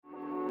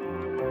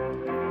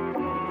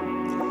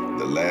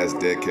last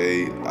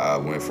decade, I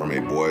went from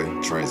a boy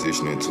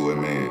transitioning to a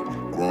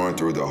man, growing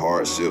through the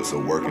hardships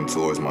of working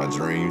towards my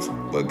dreams,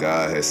 but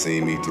God has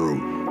seen me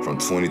through. From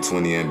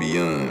 2020 and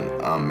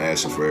beyond, I'm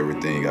mashing for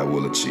everything I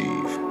will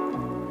achieve.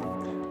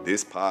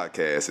 This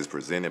podcast is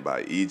presented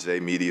by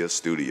EJ Media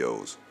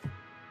Studios.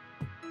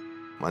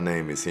 My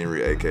name is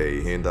Henry,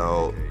 aka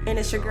Hendog. And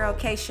it's your girl,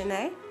 K.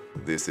 Shanae.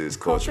 This is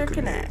Culture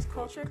Connect.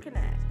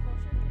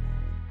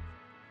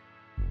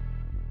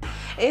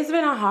 It's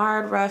been a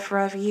hard,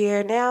 rough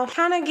year. Now,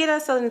 kind of get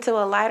us into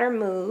a lighter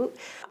mood.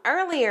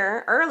 Early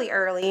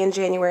in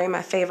January,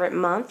 my favorite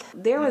month,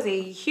 there was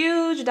a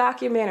huge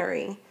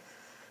documentary.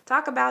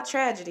 Talk about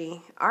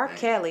tragedy. R.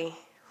 Kelly.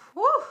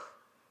 Woo!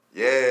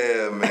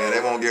 Yeah, man, they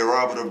won't give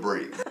Robert a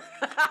break.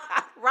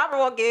 Robert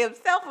won't give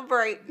himself a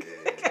break.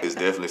 Yeah. It's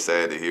definitely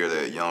sad to hear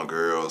that young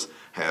girls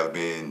have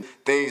been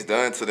things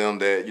done to them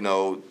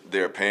that,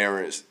 their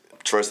parents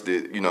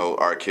trusted,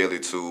 R. Kelly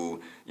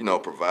to,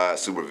 provide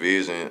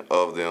supervision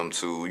of them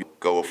to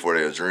go for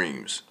their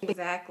dreams.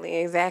 Exactly.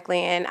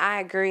 And I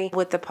agree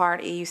with the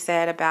part you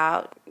said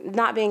about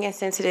not being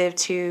insensitive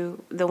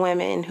to the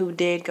women who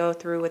did go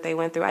through what they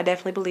went through. I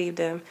definitely believe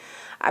them.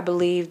 I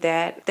believe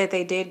that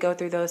they did go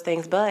through those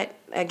things. But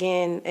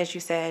again, as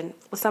you said,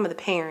 with some of the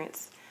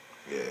parents,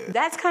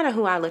 that's kind of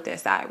who I looked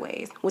at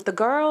sideways. With the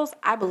girls,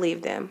 I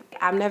believe them.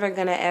 I'm never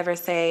going to ever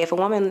say, if a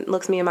woman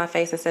looks me in my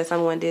face and says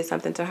someone did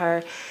something to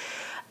her,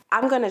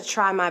 I'm going to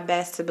try my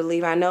best to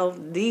believe. I know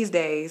these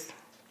days,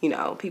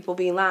 people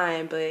be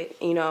lying, but,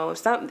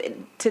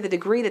 to the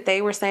degree that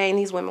they were saying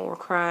these women were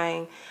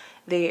crying,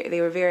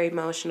 they were very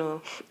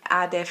emotional.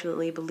 I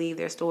definitely believe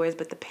their stories,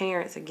 but the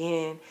parents,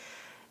 again,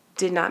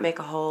 did not make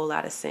a whole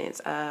lot of sense.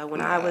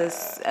 When I was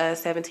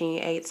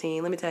 17,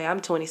 18, let me tell you,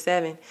 I'm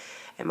 27.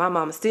 And my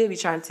mama still be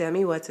trying to tell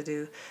me what to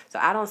do. So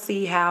I don't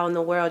see how in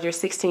the world your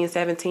 16,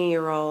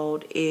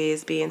 17-year-old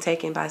is being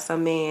taken by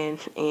some man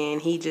and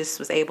he just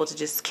was able to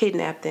just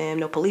kidnap them.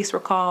 No police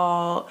were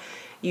called.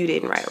 You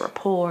didn't write a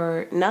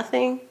report.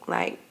 Nothing.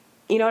 Like,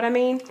 you know what I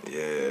mean?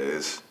 Yeah,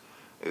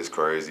 it's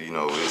crazy.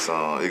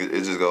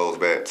 It just goes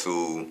back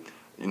to,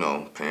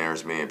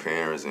 parents being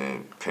parents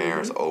and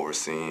parents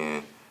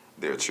overseeing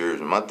their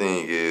children. My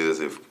thing is,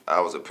 if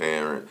I was a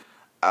parent,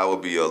 I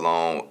would be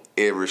along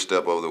every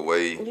step of the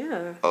way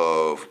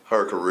of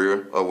her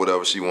career or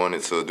whatever she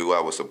wanted to do. I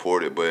would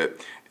support it.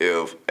 But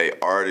if a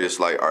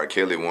artist like R.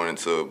 Kelly wanted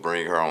to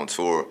bring her on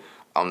tour,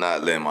 I'm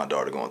not letting my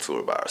daughter go on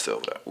tour by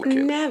herself.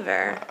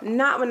 Never.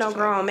 Not with no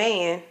grown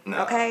man.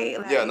 Nah. Okay?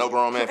 No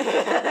grown man. Not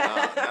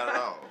at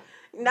all.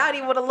 Not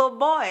even with a little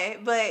boy.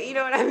 But you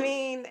know what I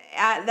mean?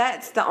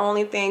 That's the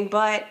only thing.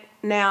 But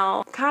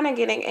now, kind of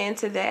getting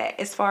into that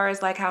as far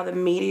as like how the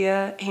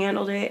media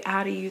handled it,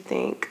 how do you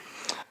think?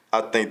 I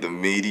think the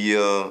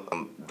media,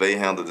 they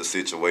handled the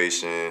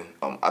situation,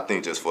 I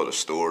think just for the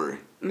story,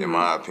 in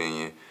my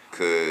opinion.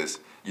 Because,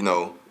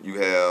 you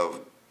have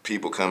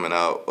people coming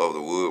out of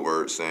the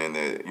woodwork saying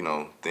that,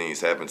 things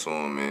happen to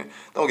them. And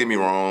don't get me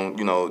wrong,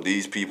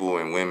 these people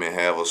and women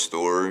have a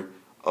story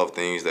of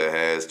things that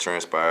has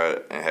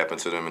transpired and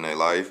happened to them in their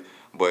life.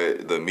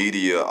 But the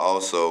media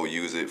also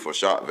use it for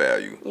shock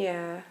value.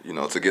 Yeah.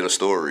 To get a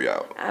story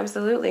out.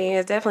 Absolutely.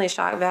 It's definitely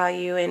shock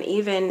value. And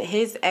even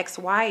his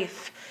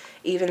ex-wife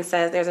even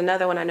says, there's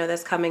another one I know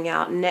that's coming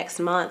out next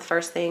month,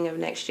 first thing of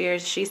next year.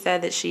 She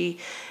said that she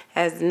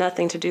has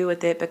nothing to do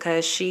with it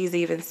because she's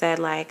even said,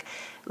 like,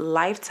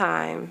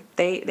 Lifetime,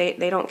 they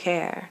don't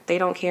care. They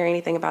don't care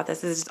anything about this.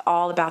 This is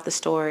all about the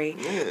story.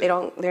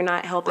 Yeah. They're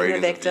not helping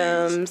the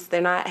victims. They're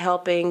not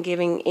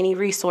giving any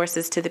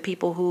resources to the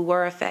people who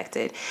were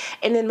affected.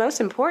 And then most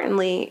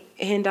importantly,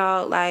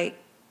 Hendog, like,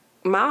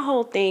 my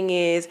whole thing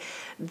is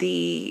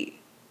the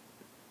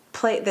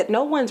play that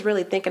no one's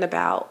really thinking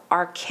about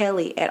R.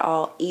 Kelly at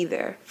all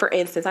either. For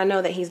instance, I know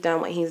that he's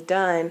done what he's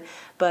done,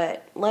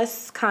 but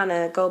let's kind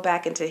of go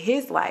back into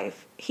his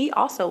life. He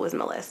also was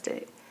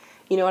molested.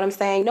 You know what I'm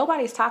saying?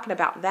 Nobody's talking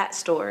about that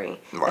story.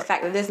 Right. The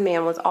fact that this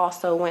man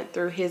went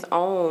through his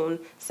own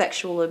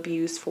sexual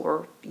abuse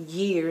for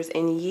years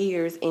and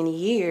years and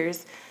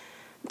years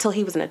until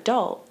he was an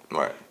adult.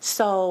 Right.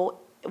 So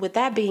with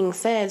that being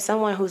said,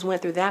 someone who's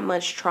went through that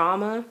much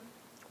trauma,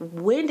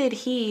 when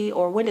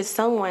did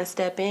someone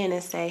step in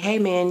and say, hey,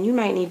 man, you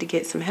might need to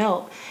get some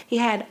help? He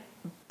had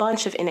a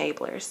bunch of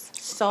enablers,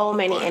 so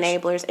many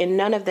enablers, and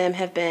none of them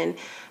have been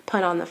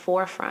put on the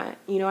forefront.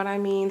 You know what I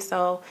mean?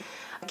 So,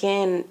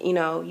 again,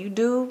 you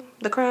do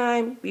the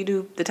crime, you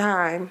do the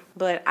time.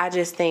 But I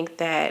just think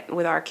that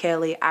with R.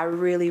 Kelly, I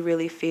really,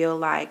 really feel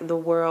like the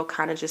world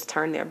kind of just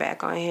turned their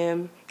back on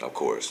him. Of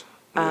course.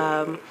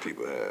 Yeah,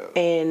 people have.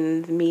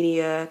 And the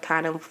media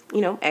kind of,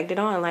 egged it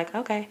on like,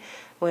 okay,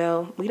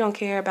 well, we don't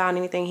care about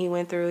anything he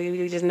went through.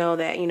 We just know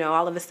that,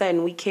 all of a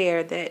sudden we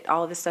care that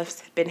all of this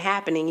stuff's been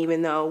happening,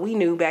 even though we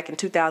knew back in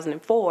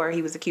 2004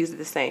 he was accused of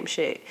the same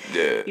shit.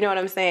 Yeah. You know what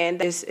I'm saying?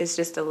 It's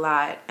just a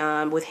lot.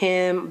 With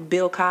him,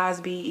 Bill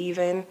Cosby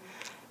even,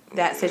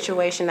 that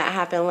situation that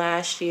happened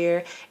last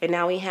year. And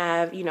now we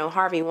have,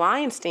 Harvey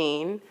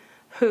Weinstein,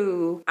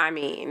 who,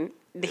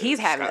 he's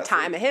having the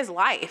time of his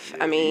life.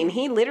 Yeah, I mean,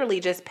 he literally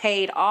just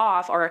paid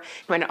off, or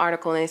read an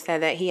article and it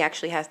said that he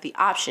actually has the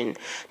option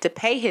to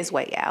pay his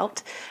way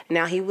out.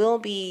 Now he will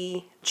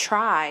be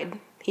tried.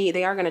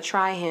 They are going to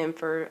try him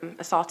for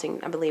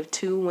assaulting, I believe,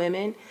 2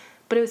 women,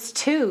 but it was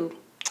 2.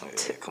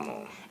 Yeah, come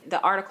on.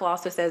 The article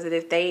also says that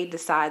if they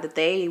decide that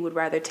they would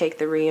rather take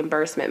the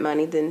reimbursement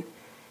money, then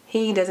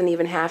he doesn't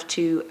even have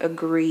to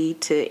agree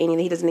to anything.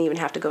 He doesn't even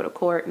have to go to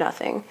court,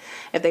 nothing.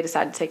 If they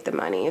decide to take the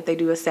money. If they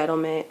do a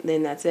settlement,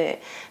 then that's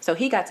it. So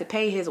he got to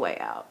pay his way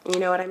out. You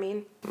know what I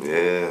mean?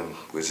 Yeah,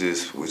 which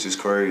is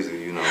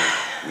crazy, you know.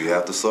 We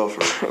have to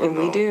suffer. You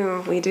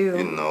know? We do.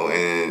 You know,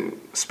 and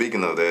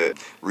speaking of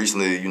that,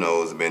 recently, you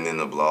know, it's been in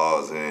the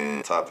blogs,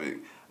 and topic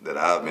that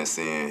I've been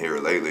seeing here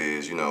lately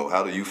is, you know,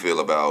 how do you feel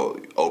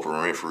about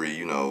Oprah Winfrey,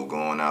 you know,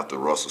 going after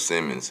Russell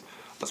Simmons?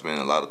 There's been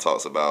a lot of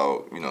talks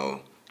about, you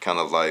know, kind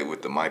of like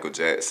with the Michael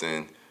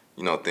Jackson,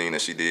 you know, thing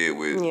that she did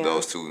with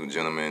those 2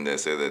 gentlemen that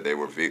said that they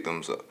were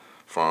victims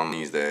from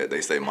these that they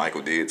say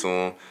Michael did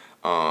to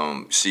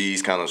them.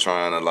 She's kind of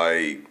trying to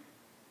like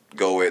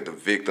go at the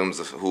victims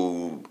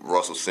who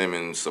Russell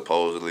Simmons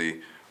supposedly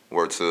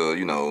were to,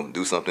 you know,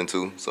 do something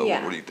to. So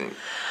what do you think?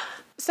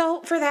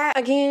 So for that,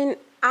 again,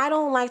 I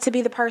don't like to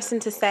be the person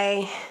to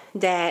say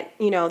that,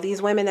 you know,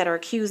 these women that are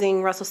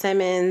accusing Russell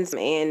Simmons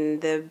and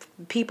the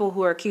people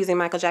who are accusing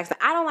Michael Jackson,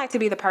 I don't like to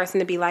be the person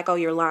to be like, oh,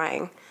 you're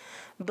lying.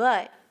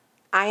 But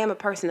I am a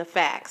person of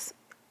facts.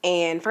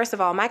 And first of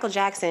all, Michael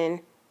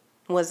Jackson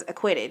was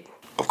acquitted.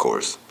 Of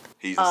course.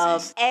 He's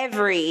deceased. Of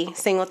every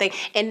single thing.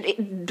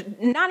 And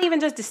not even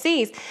just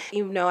deceased.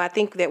 You know, I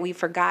think that we've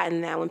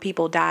forgotten that when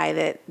people die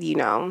that, you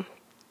know,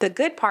 the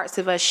good parts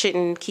of us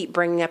shouldn't keep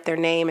bringing up their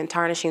name and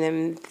tarnishing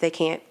them if they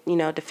can't, you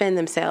know, defend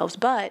themselves.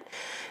 But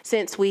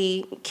since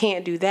we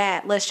can't do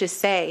that, let's just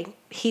say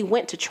he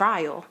went to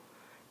trial.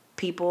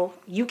 People,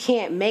 you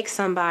can't make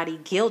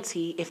somebody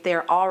guilty if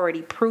they're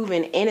already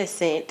proven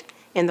innocent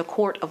in the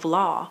court of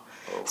law.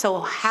 So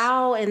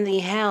how in the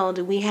hell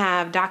do we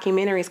have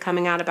documentaries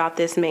coming out about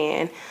this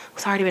man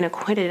who's already been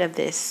acquitted of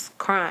this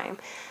crime?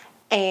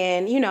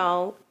 And, you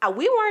know,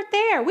 we weren't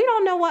there. We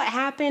don't know what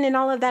happened and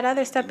all of that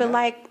other stuff. But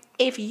like,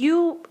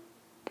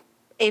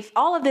 if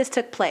all of this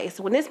took place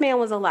when this man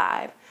was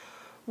alive,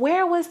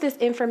 where was this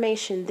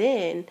information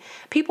then?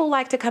 People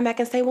like to come back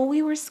and say, well,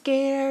 we were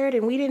scared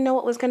and we didn't know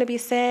what was going to be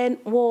said.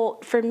 Well,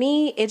 for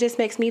me, it just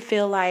makes me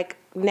feel like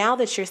now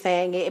that you're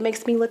saying it, it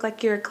makes me look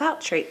like you're a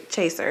clout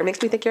chaser. It makes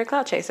me think you're a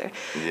clout chaser.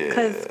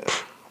 Because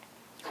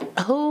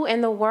who in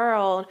the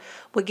world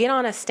would get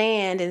on a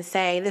stand and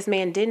say, this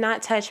man did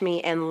not touch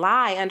me and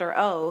lie under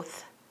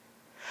oath,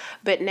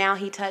 but now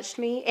he touched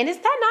me? And is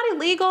that not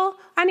illegal?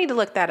 I need to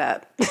look that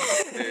up.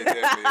 It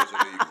definitely is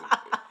illegal.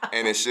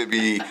 And it should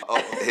be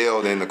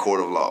upheld in the court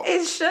of law.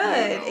 It should.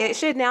 You know? It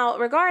should. Now,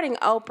 regarding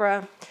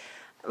Oprah,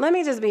 let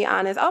me just be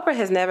honest. Oprah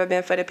has never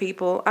been for the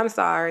people. I'm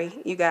sorry,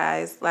 you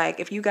guys. Like,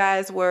 if you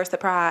guys were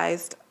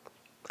surprised,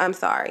 I'm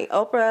sorry.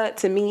 Oprah,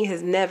 to me,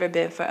 has never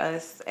been for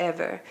us,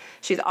 ever.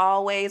 She's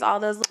always,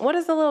 all those, what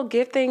is the little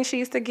gift thing she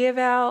used to give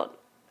out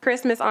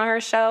Christmas on her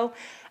show?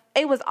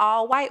 It was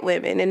all white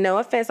women. And no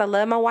offense, I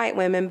love my white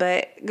women,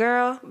 but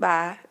girl,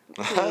 bye.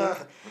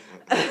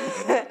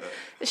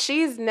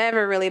 She's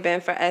never really been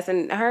for us.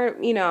 And her,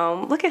 you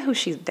know, look at who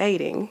she's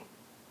dating.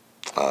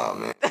 Oh,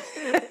 man.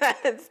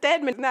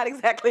 Stedman's not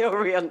exactly a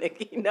real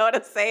nigga. You know what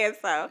I'm saying?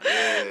 So.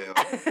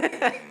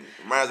 Yeah.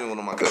 Reminds me of one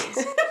of my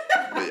cousins.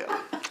 But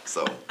yeah.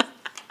 So,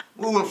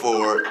 moving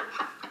forward,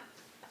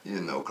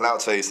 you know, clout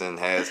chasing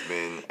has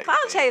been. Clout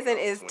chasing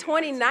is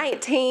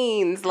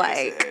 2019's like.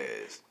 Yes,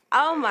 it has.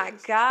 Oh my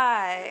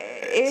God.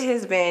 It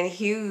has been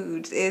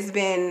huge. It's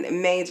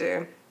been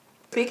major.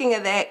 Speaking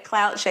of that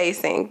clout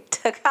chasing,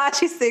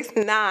 Tekashi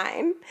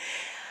 6ix9ine.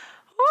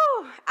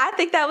 I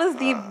think that was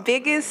the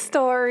biggest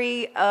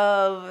story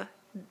of,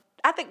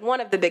 I think one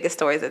of the biggest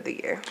stories of the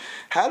year.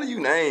 How do you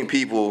name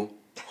people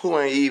who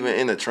ain't even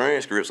in the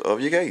transcripts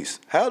of your case?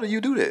 How do you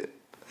do that?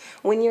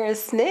 When you're a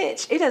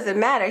snitch, it doesn't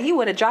matter. He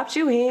would have dropped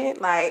you in.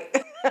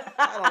 Like,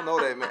 I don't know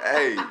that, man.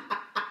 Hey,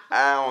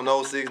 I don't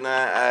know 6ix9ine.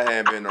 I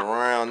haven't been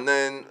around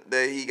nothing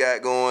that he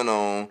got going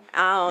on.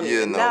 I don't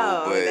even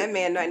know. But that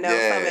man knows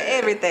some of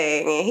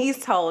everything. And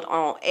he's told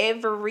on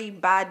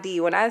everybody.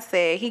 When I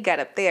said he got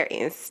up there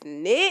and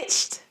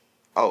snitched.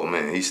 Oh,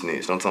 man, he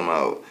snitched. I'm talking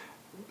about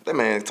that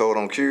man told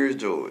on Curious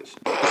George.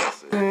 I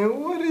said, man,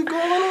 what is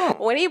going on?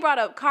 When he brought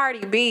up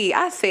Cardi B,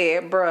 I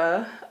said,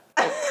 bruh.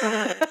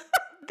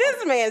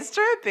 This man's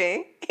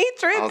tripping. He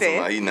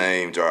tripping. He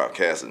named dropped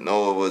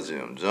Casanova,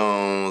 Jim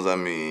Jones. I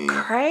mean,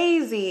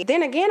 crazy.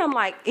 Then again, I'm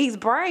like, he's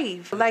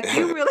brave. Like,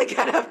 you really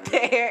got up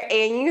there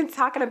and you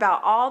talking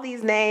about all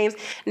these names.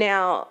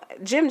 Now,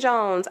 Jim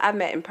Jones, I've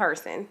met in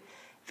person.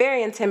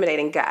 Very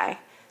intimidating guy.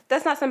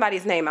 That's not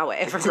somebody's name I would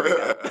ever bring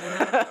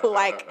up.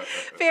 Like,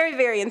 very,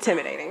 very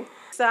intimidating.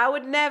 So I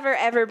would never,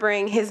 ever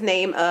bring his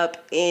name up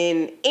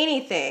in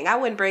anything. I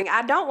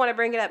don't want to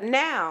bring it up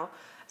now.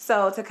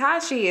 So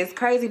Tekashi is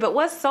crazy, but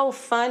what's so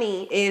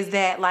funny is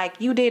that, like,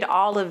 you did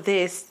all of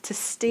this to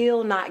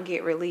still not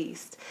get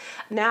released.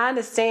 Now, I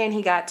understand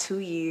he got 2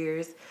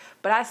 years,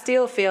 But I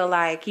still feel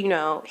like, you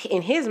know,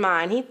 in his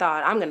mind, he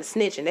thought, I'm going to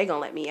snitch and they're going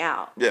to let me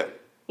out. Yeah.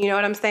 You know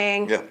what I'm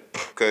saying? Yeah.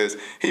 Because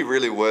he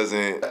really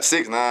wasn't.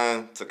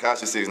 6ix9ine,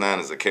 Tekashi 6ix9ine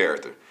is a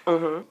character.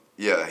 Mm-hmm.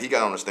 Yeah, he got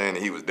to understand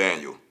that he was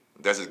Daniel.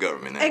 That's his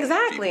government name.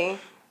 Exactly. People.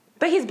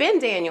 But he's been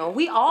Daniel.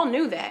 We all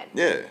knew that.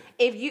 Yeah.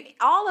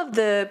 All of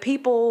the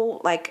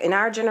people, like, in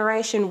our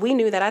generation, we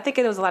knew that. I think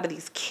it was a lot of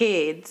these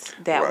kids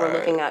that were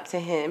looking up to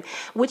him,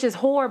 which is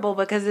horrible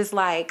because it's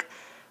like,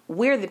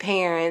 we're the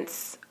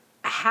parents.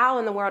 How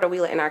in the world are we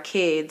letting our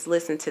kids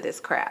listen to this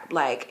crap?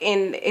 Like,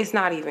 and it's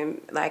not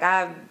even, like,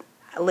 I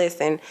didn't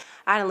listen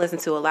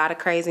to a lot of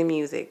crazy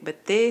music,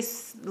 but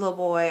this little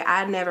boy,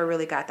 I never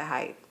really got the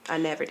hype. I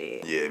never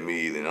did. Yeah,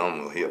 me either. And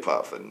I'm a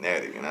hip-hop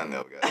fanatic, and I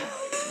never got the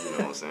hype. You know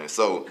what I'm saying?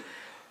 So,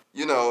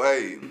 you know,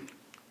 hey,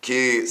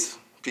 kids,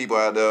 people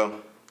out there,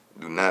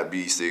 do not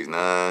be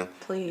 6ix9ine.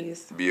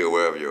 Please. Be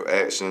aware of your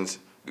actions.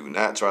 Do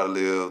not try to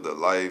live the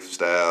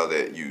lifestyle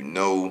that you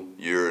know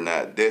you're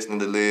not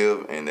destined to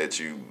live and that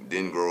you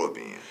didn't grow up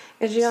in.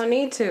 Because you don't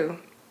need to.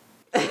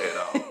 At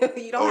all.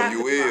 You don't have you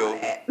to will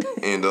that.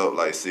 end up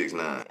like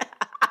 6ix9ine.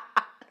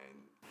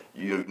 And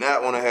you do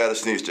not want to have a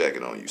snitch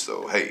jacket on you.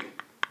 So, hey,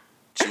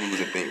 choose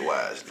and think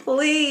wisely.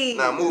 Please.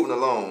 Now, moving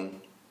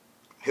along,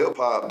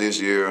 hip-hop this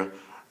year,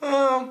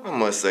 I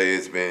must say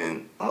it's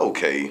been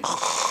okay.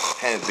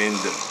 Hasn't been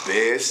the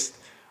best,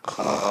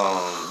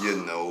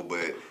 you know,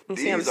 but You these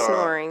see I'm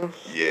snoring.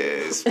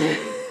 Yeah,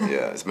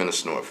 it's been a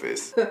snore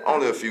fest.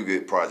 Only a few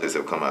good projects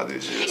have come out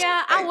this year.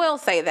 Yeah, so, I will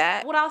say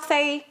that. What I'll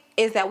say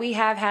is that we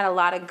have had a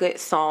lot of good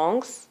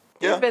songs.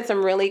 Yeah. There's been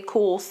some really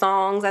cool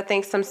songs. I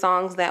think some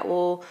songs that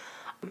will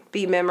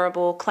be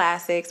memorable,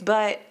 classics.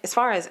 But as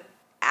far as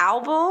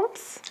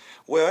albums,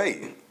 well,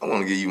 hey, I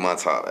want to give you my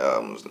top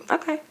albums.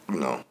 okay. You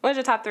know, What's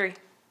your top 3?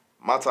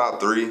 my top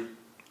 3,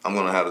 I'm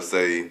gonna have to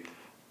say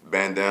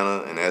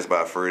Bandana, and that's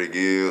by Freddie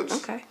Gibbs.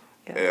 Okay.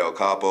 Yeah. El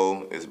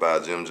Capo is by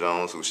Jim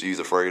Jones, who she's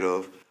afraid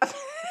of.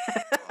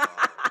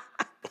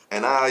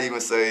 And I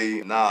even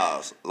say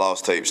Nas,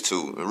 Lost Tapes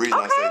too. The reason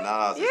I say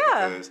Nas is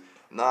because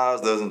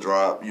Nas doesn't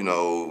drop, you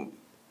know,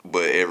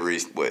 but every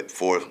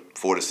 4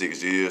 to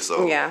 6 years.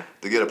 So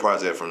to get a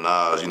project from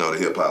Nas, you know, the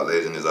hip hop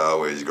legend is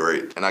always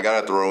great. And I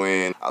gotta throw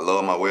in, I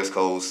love my West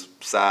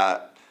Coast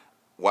side.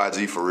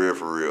 YG For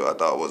Real, I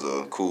thought was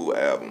a cool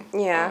album.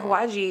 Yeah,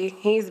 YG,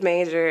 he's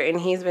major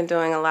and he's been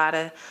doing a lot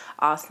of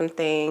awesome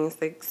things,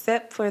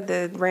 except for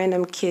the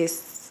random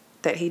kiss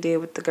that he did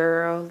with the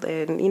girl,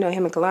 and you know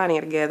him and Kalani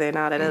are together and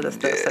all that other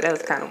stuff. So that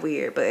was kind of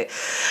weird, but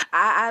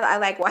I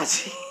like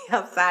YG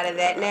outside of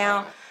that.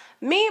 Now,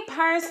 me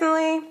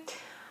personally,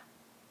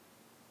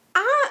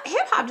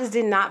 hip hop just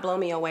did not blow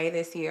me away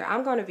this year.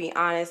 I'm going to be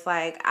honest.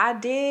 Like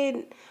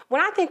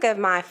when I think of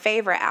my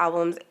favorite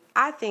albums,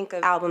 I think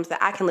of albums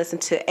that I can listen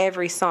to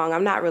every song.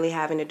 I'm not really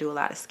having to do a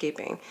lot of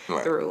skipping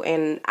through.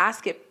 And I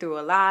skipped through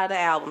a lot of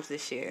albums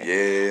this year.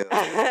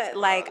 Yeah.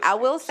 Like, I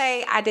will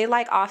say, I did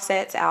like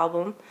Offset's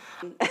album.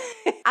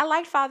 I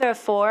liked Father of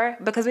Four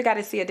because we got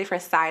to see a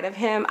different side of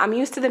him. I'm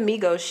used to the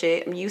Migos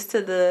shit. I'm used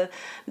to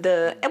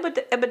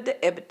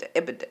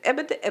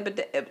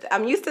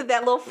I'm used to that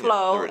little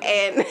flow.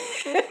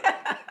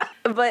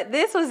 But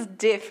this was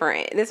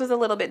different. This was a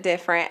little bit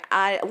different.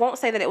 I won't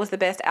say that it was the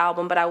best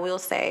album, but I will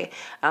say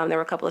there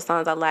were a couple of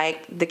songs I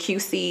liked. The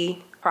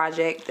QC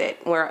project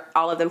that were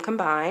all of them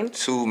combined.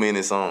 Too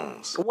many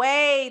songs.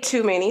 Way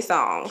too many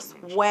songs.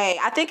 Way.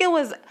 I think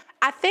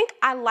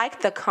I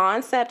liked the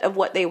concept of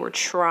what they were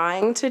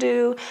trying to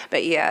do,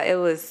 but yeah, it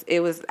was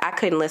I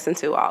couldn't listen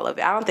to all of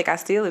it. I don't think I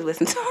still have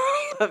listened to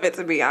all of it,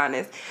 to be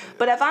honest.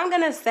 But if I'm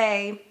going to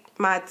say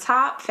my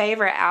top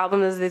favorite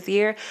albums this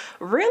year,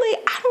 really,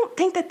 I don't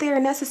think that they're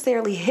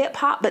necessarily hip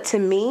hop, but to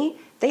me,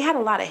 they had a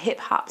lot of hip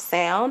hop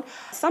sound.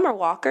 Summer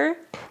Walker,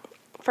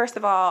 first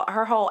of all,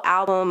 her whole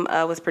album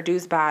was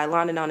produced by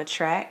London on the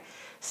Track.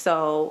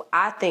 So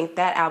I think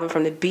that album,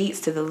 from the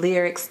beats to the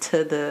lyrics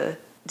to the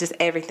just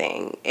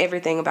everything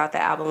about the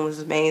album was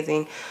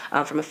amazing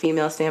from a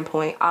female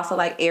standpoint. Also,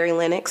 like Ari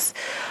Lennox,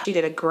 she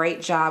did a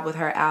great job with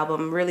her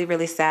album. Really,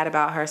 really sad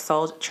about her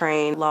Soul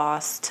Train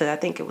loss to, I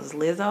think it was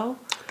Lizzo.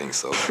 I think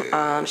so.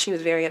 Yeah. She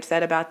was very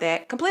upset about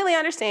that. Completely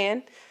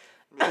understand.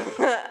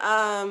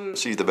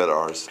 She's the better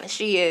artist.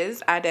 She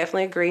is. I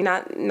definitely agree.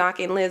 Not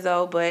knocking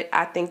Lizzo, but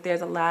I think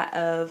there's a lot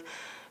of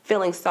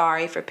feeling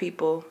sorry for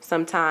people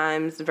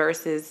sometimes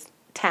versus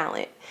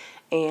talent.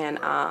 And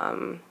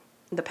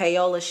the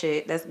payola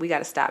shit, we got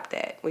to stop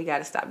that. We got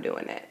to stop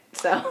doing that.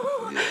 So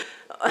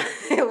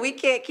we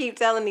can't keep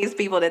telling these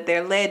people that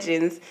they're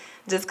legends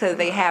just because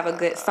they have a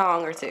good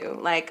song or two.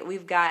 Like,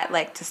 we've got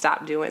to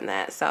stop doing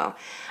that. So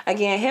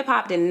again, hip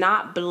hop did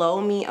not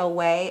blow me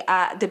away.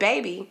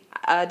 DaBaby,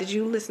 did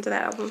you listen to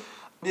that album?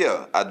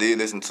 Yeah, I did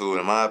listen to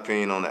it. In my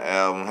opinion on the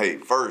album, hey,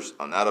 first,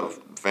 I'm not a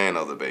fan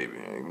of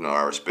DaBaby. You know,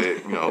 I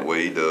respect, what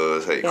he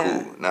does. Hey,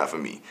 cool. Not for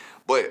me.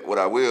 But what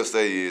I will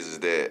say is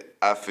that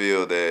I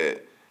feel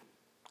that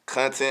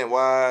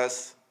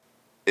content-wise,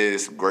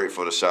 it's great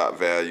for the shock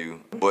value,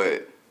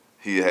 but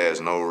he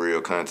has no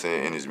real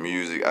content in his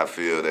music. I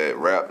feel that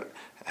rap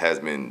has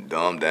been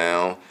dumbed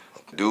down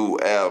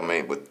Dude album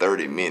ain't but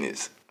 30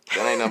 minutes.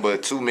 That ain't nothing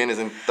but 2 minutes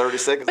and 30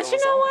 seconds But on you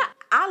the know song. what?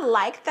 I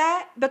like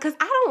that because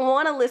I don't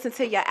want to listen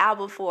to your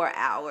album for an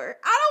hour.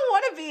 I don't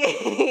want to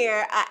be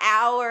here an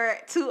hour,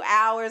 2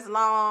 hours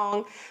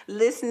long,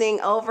 listening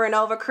over and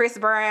over Chris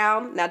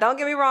Brown. Now, don't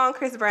get me wrong,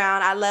 Chris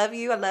Brown. I love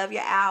you. I love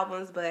your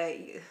albums, but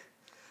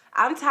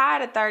I'm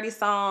tired of 30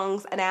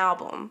 songs an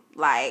album.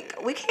 Like,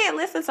 we can't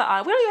listen to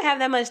all. We don't even have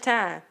that much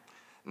time.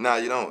 Nah,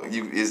 you don't.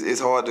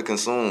 It's hard to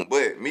consume.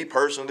 But me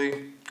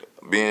personally,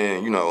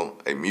 being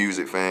a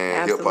music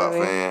fan, hip hop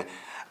Absolutely. fan,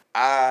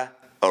 I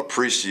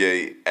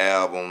appreciate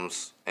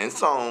albums and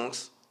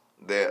songs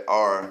that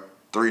are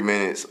 3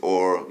 minutes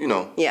or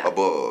Yeah.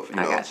 above.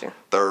 I got you.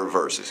 Third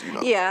verses.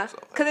 Yeah, So,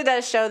 because it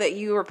does show that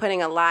you were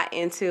putting a lot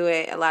into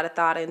it, a lot of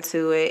thought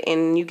into it,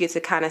 and you get to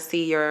kind of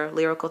see your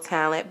lyrical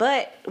talent.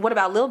 But what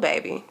about Lil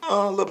Baby?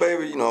 Lil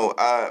Baby,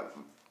 I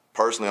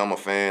personally I'm a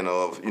fan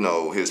of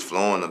his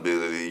flowing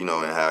ability, and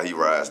how he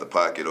rides the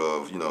pocket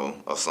of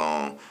a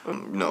song.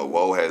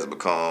 Whoa has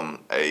become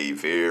a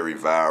very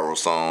viral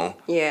song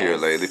Yes. here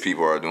lately.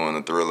 People are doing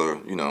the Thriller.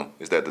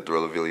 Is that the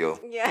Thriller video?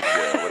 Yeah.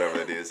 Yeah, whatever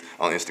it is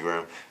on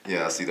Instagram.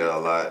 Yeah, I see that a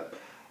lot.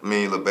 I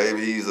mean, Lil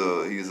Baby, he's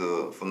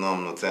a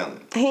phenomenal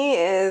talent. He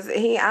is.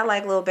 I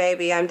like Lil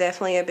Baby. I'm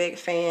definitely a big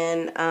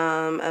fan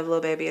of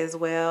Lil Baby as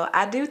well.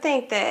 I do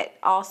think that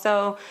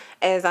also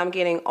as I'm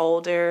getting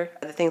older,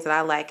 the things that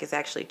I like is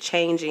actually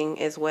changing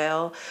as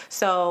well.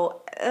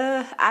 So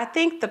I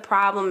think the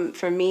problem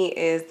for me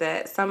is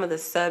that some of the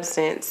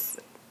substance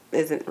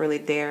isn't really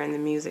there in the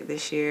music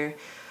this year.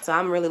 So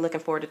I'm really looking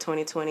forward to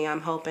 2020.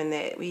 I'm hoping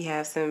that we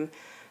have some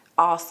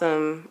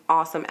awesome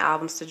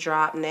albums to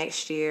drop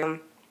next year.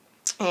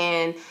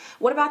 And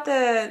what about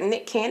the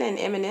Nick Cannon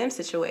Eminem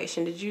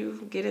situation? Did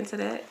you get into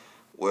that?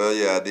 Well,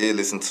 yeah, I did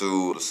listen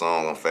to the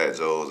song on Fat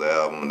Joe's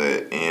album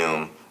that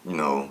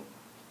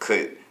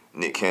cut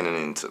Nick Cannon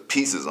into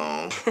pieces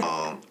on.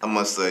 I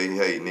must say,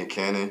 hey, Nick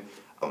Cannon,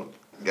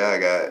 guy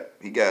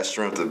got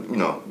strength to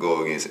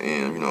go against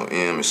M.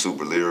 M is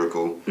super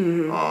lyrical.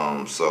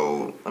 Mm-hmm.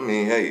 So I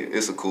mean, hey,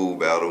 it's a cool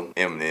battle.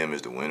 Eminem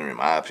is the winner in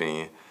my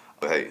opinion.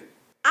 But hey,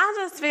 I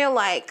just feel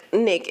like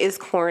Nick is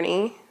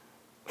corny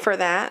for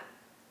that.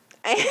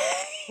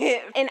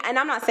 and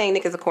I'm not saying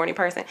Nick is a corny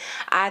person.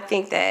 I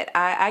think that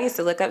I used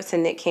to look up to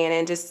Nick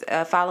Cannon, just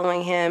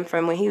following him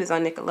from when he was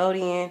on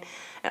Nickelodeon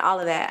and all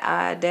of that.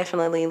 I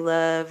definitely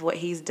love what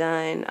he's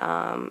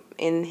done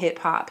in hip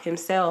hop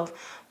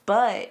himself.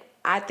 But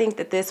I think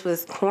that this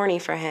was corny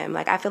for him.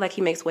 Like, I feel like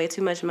he makes way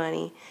too much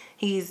money.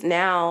 He's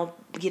now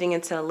getting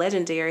into a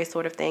legendary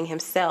sort of thing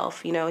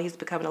himself. He's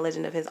becoming a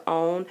legend of his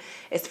own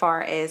as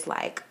far as,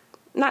 like,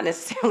 not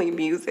necessarily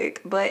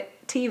music, but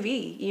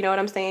TV. You know what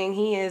I'm saying?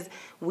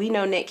 We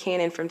know Nick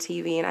Cannon from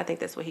TV, and I think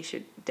that's what he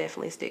should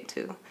definitely stick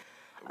to.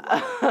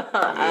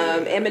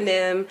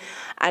 Eminem,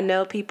 I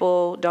know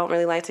people don't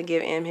really like to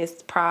give him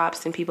his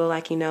props, and people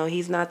like,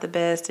 he's not the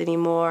best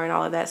anymore and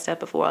all of that stuff,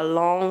 but for a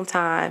long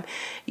time,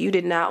 you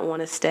did not want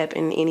to step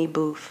in any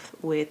booth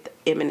with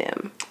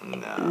Eminem.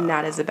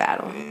 Not as a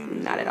battle.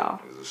 Not at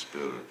all. He's a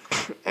spitter.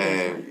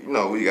 And,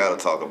 we got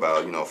to talk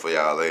about, for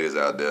y'all ladies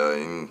out there,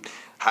 and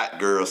Hot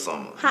Girl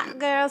Summer. Hot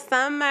Girl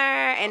Summer.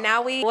 And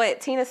now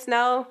Tina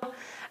Snow?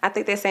 I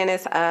think they're saying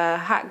it's a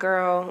Hot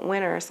Girl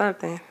Winter or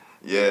something.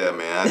 Yeah,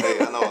 man.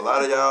 I know a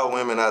lot of y'all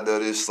women out there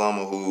this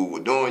summer who were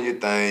doing your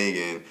thing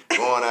and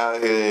going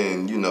out here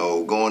and,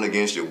 going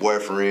against your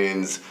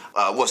boyfriend's,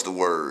 what's the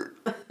word?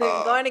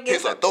 Going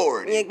against his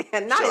authority. Yeah,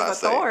 not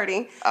his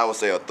authority. I would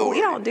say authority.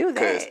 We don't do that.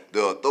 Because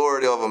the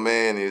authority of a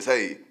man is,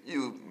 hey,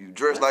 you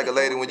dress like a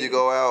lady when you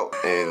go out,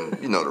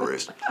 and you know the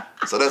rest.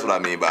 So that's what I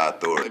mean by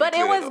authority. But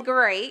it was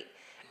great.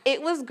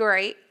 It was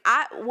great.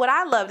 What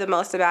I love the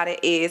most about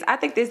it is I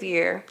think this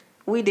year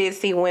we did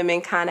see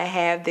women kind of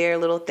have their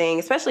little thing,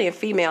 especially in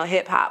female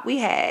hip hop.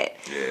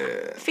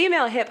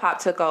 Female hip hop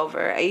took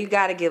over. You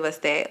got to give us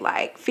that.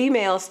 Like,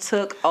 females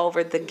took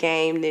over the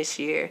game this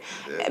year.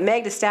 Yeah.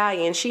 Meg Thee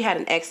Stallion, she had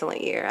an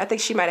excellent year. I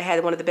think she might have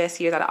had one of the best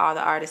years out of all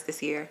the artists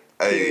this year.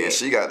 Hey, and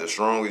she got the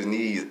strongest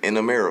knees in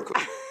America.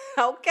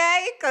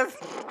 Okay, because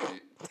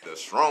the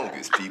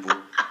strongest people.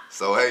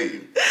 So,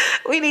 hey.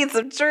 We need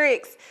some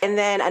tricks. And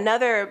then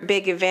another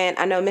big event,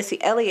 I know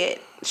Missy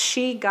Elliott,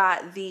 she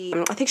got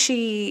I think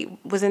she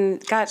got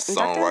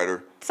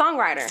inducted?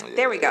 Songwriter. Yeah.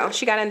 There we go.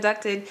 She got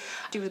inducted.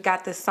 She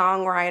got the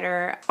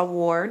Songwriter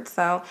Award.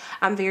 So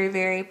I'm very,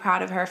 very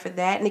proud of her for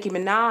that. Nicki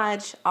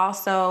Minaj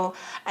also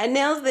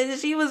announced that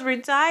she was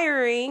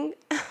retiring.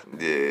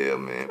 Yeah,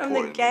 man. From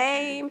the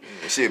game.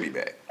 She'll be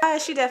back.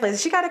 She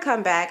got to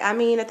come back. I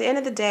mean, at the end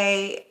of the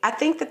day, I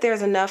think that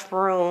there's enough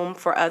room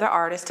for other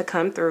artists to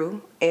come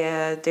through.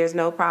 There's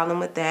no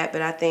problem with that.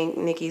 But I think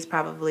Nicki's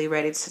probably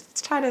ready to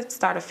try to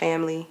start a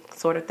family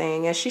sort of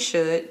thing, as she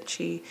should.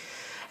 She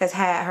has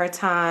had her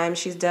time.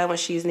 She's done what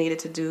she's needed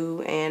to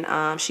do.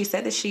 And she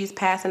said that she's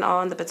passing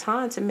on the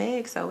baton to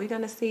Meg. So we're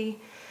going to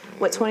see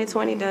what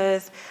 2020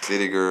 does.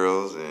 City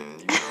girls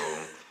and,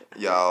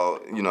 y'all,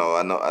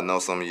 I know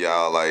some of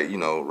y'all like,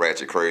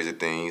 ratchet crazy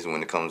things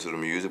when it comes to the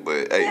music.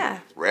 But, hey, Yeah.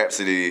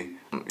 Rhapsody,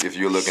 if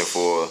you're looking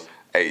for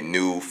a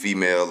new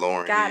female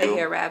Lauryn Gotta Hill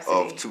hear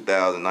Rhapsody. of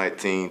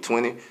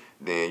 2019-20,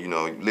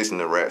 then, listen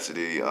to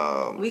Rhapsody. We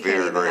very can't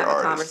even great have a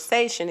artist.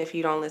 conversation if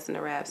you don't listen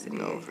to Rhapsody.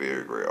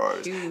 Very great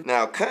artist. Huge.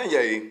 Now,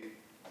 Kanye,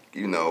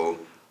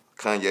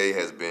 Kanye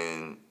has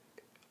been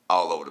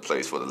all over the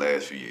place for the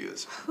last few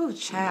years. Ooh,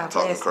 child,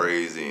 Talking listen.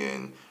 crazy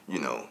and,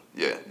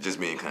 just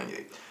being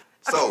Kanye.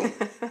 So,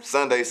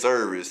 Sunday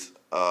service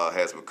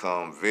has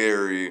become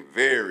very,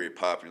 very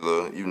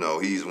popular.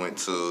 He's went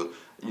to,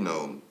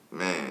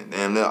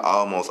 damn near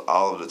almost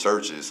all of the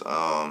churches,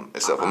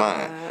 except for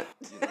mine.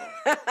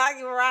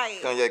 You're right.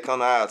 Kanye, come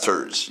to our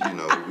church.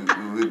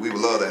 We would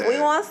love to have We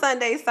you. want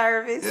Sunday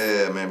service.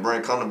 Yeah, man,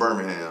 come to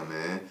Birmingham,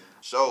 man.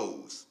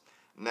 Shows.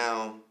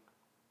 Now,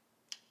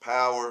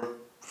 Power,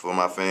 for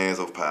my fans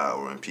of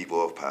Power and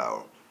people of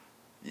Power,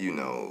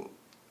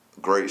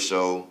 great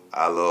show.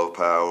 I love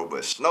Power,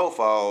 but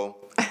Snowfall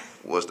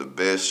was the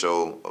best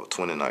show of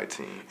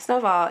 2019.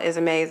 Snowfall is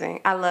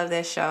amazing. I love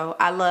that show.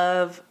 I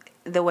love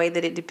the way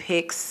that it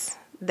depicts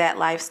that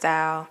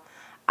lifestyle.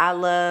 I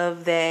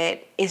love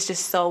that it's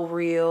just so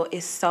real.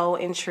 It's so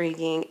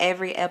intriguing.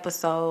 Every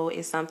episode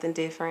is something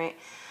different.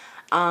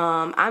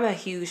 I'm a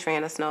huge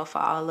fan of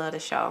Snowfall. I love the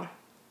show.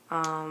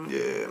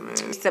 Yeah, man.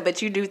 So,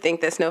 but you do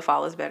think that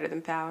Snowfall is better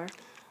than Power?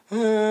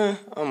 I'm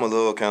a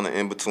little kind of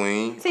in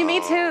between. See, me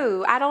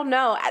too. I don't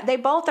know. They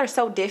both are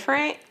so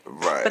different,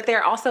 Right. but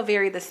they're also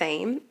very the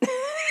same.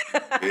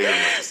 Very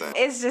much the same.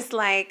 It's just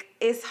like,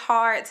 it's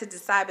hard to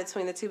decide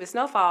between the two. But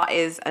Snowfall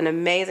is an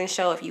amazing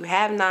show. If you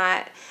have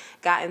not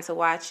gotten to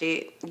watch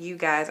it, you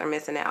guys are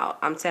missing out.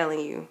 I'm telling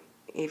you.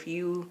 If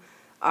you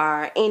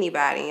are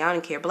anybody, I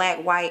don't care,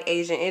 black, white,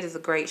 Asian, it is a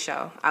great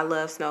show. I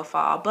love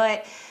Snowfall.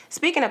 But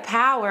speaking of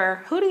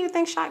Power, who do you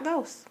think shot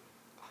Ghost?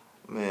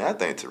 Man, I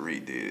think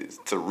Tariq did it.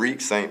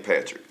 Tariq St.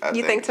 Patrick.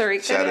 You think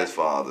Tariq shot did it? his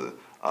father.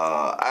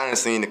 I didn't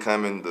seen it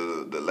coming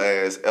the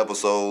last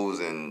episodes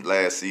and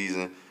last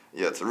season.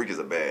 Yeah, Tariq is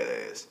a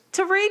badass.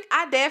 Tariq,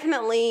 I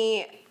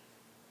definitely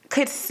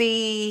could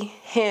see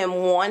him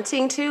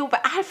wanting to,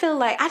 but I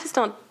just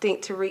don't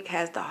think Tariq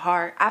has the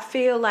heart. I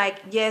feel like,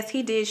 yes,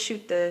 he did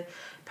shoot the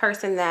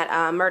person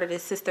that murdered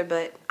his sister,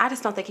 but I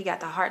just don't think he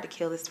got the heart to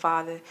kill his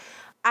father.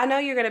 I know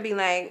you're going to be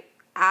like,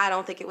 I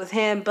don't think it was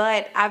him,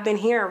 but I've been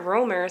hearing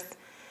rumors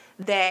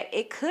that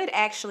it could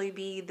actually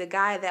be the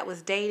guy that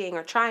was dating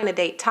or trying to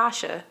date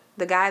Tasha,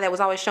 the guy that was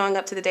always showing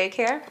up to the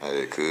daycare.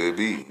 It could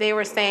be. They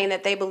were saying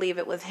that they believe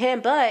it was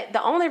him, but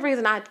the only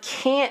reason I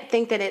can't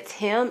think that it's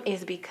him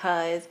is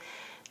because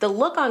the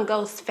look on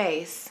Ghost's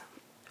face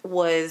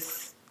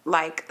was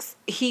like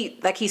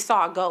he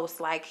saw a ghost.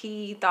 Like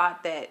he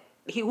thought that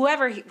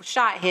whoever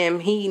shot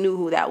him, he knew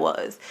who that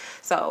was.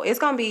 So it's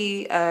gonna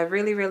be a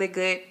really, really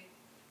good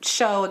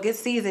show, a good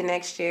season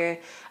next year.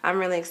 I'm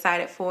really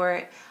excited for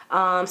it.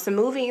 Some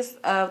movies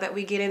that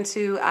we get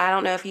into. I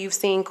don't know if you've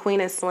seen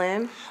Queen and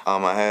Slim.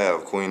 I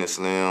have. Queen and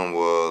Slim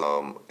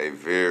was a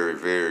very,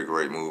 very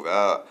great movie.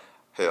 I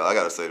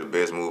gotta say the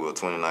best movie of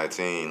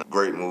 2019.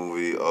 Great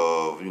movie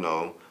of,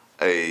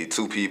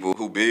 two people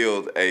who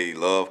build a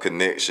love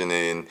connection,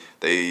 and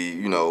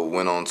they,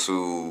 went on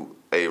to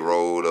a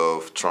road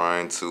of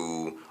trying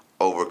to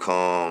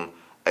overcome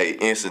a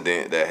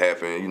incident that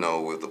happened,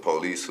 with the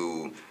police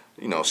who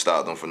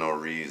stopped them for no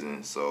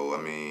reason. So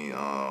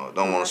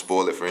don't want to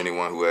spoil it for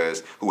anyone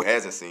who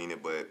hasn't seen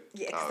it, but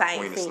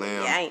Queen and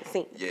Slim, I ain't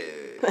seen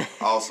it. yeah,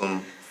 awesome,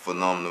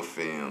 phenomenal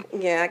film.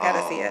 Yeah, I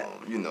gotta see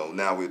it.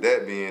 Now with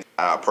that being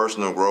our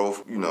personal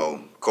growth,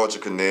 Culture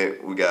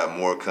Connect, we got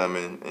more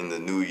coming in the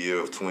new year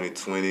of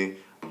 2020.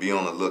 Be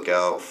on the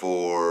lookout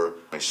for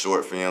a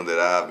short film that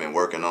I've been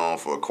working on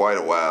for quite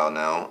a while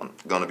now. I'm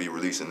gonna be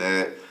releasing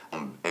that.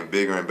 And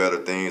bigger and better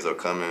things are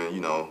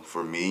coming,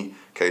 for me.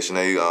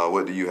 Kayshanae,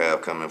 what do you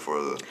have coming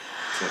for the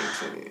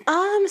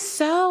 2020?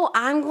 So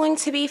I'm going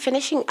to be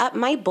finishing up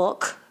my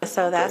book.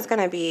 So that's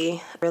going to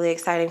be really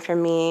exciting for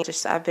me.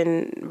 I've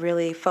been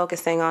really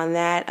focusing on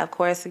that. Of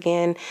course,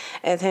 again,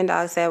 as Hen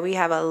Dog said, we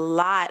have a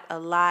lot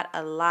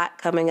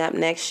coming up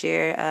next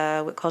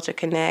year with Culture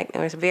Connect.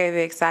 And we're very,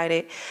 very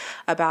excited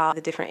about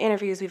the different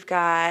interviews we've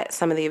got,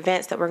 some of the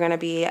events that we're going to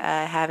be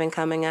having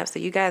coming up. So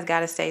you guys got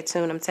to stay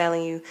tuned. I'm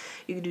telling you,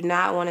 you do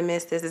not want to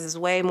miss this. This is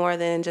way more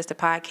than just a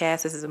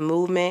podcast. This is a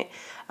movement.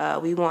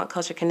 We want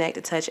Culture Connect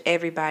to touch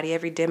everybody,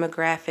 every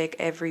demographic,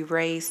 every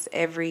race,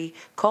 every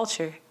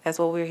culture. That's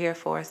what we're here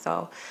for.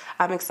 So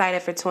I'm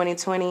excited for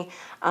 2020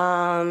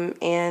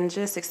 and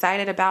just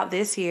excited about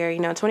this year.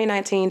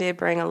 2019 did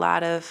bring a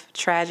lot of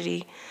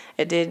tragedy.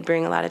 It did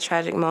bring a lot of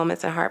tragic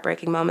moments and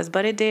heartbreaking moments,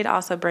 but it did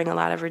also bring a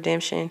lot of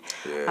redemption.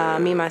 Yeah.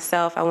 Me,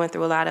 myself, I went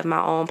through a lot of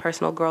my own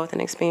personal growth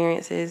and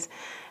experiences.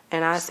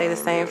 And I say the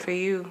same for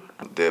you.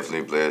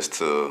 Definitely blessed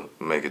to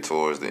make it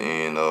towards the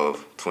end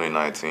of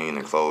 2019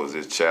 and close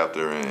this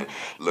chapter, and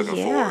looking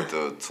forward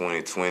to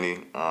 2020.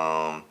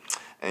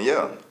 And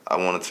yeah, I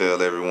want to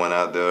tell everyone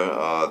out there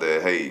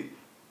that, hey,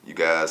 you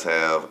guys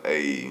have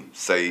a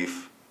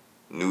safe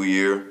new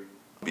year.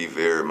 Be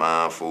very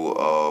mindful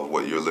of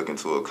what you're looking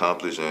to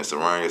accomplish, and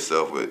surround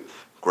yourself with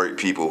great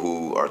people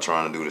who are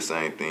trying to do the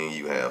same thing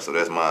you have. So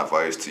that's my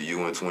advice to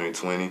you in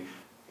 2020.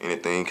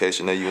 Anything,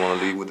 Keisha, you want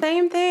to leave with?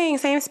 Same thing,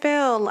 same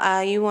spill.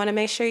 You want to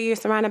make sure you're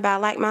surrounded by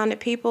like-minded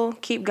people.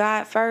 Keep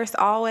God first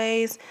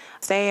always.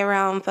 Stay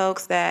around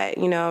folks that,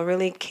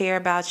 really care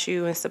about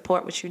you and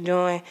support what you're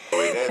doing.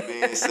 With that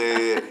being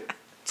said,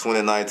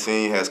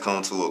 2019 has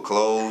come to a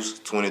close.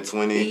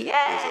 2020 is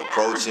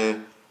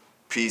approaching.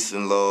 Peace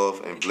and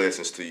love and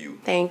blessings to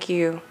you. Thank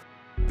you.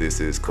 This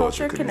is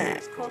Culture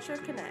Connect. Culture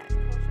Connect.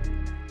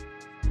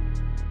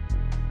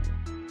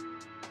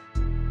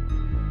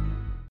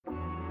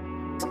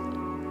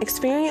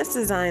 Experience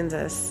designs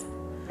us.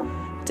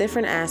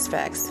 Different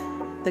aspects.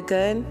 The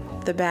good,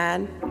 the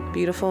bad,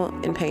 beautiful,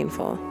 and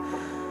painful.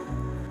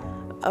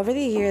 Over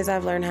the years,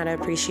 I've learned how to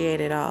appreciate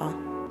it all.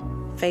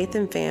 Faith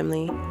and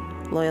family,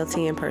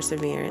 loyalty and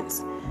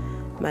perseverance.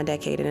 My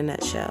decade in a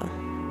nutshell.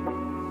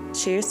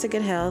 Cheers to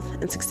good health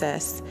and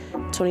success.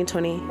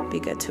 2020, be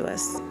good to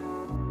us.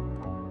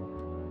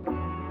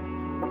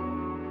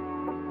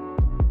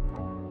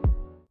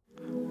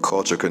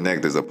 Culture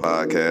Connect is a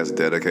podcast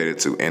dedicated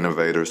to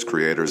innovators,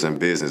 creators, and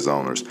business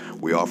owners.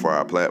 We offer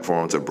our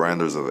platform to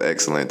branders of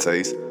excellent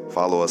taste.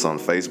 Follow us on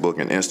Facebook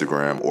and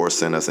Instagram or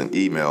send us an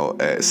email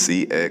at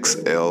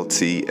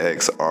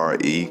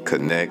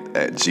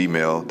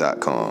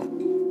cxltxreconnect@gmail.com.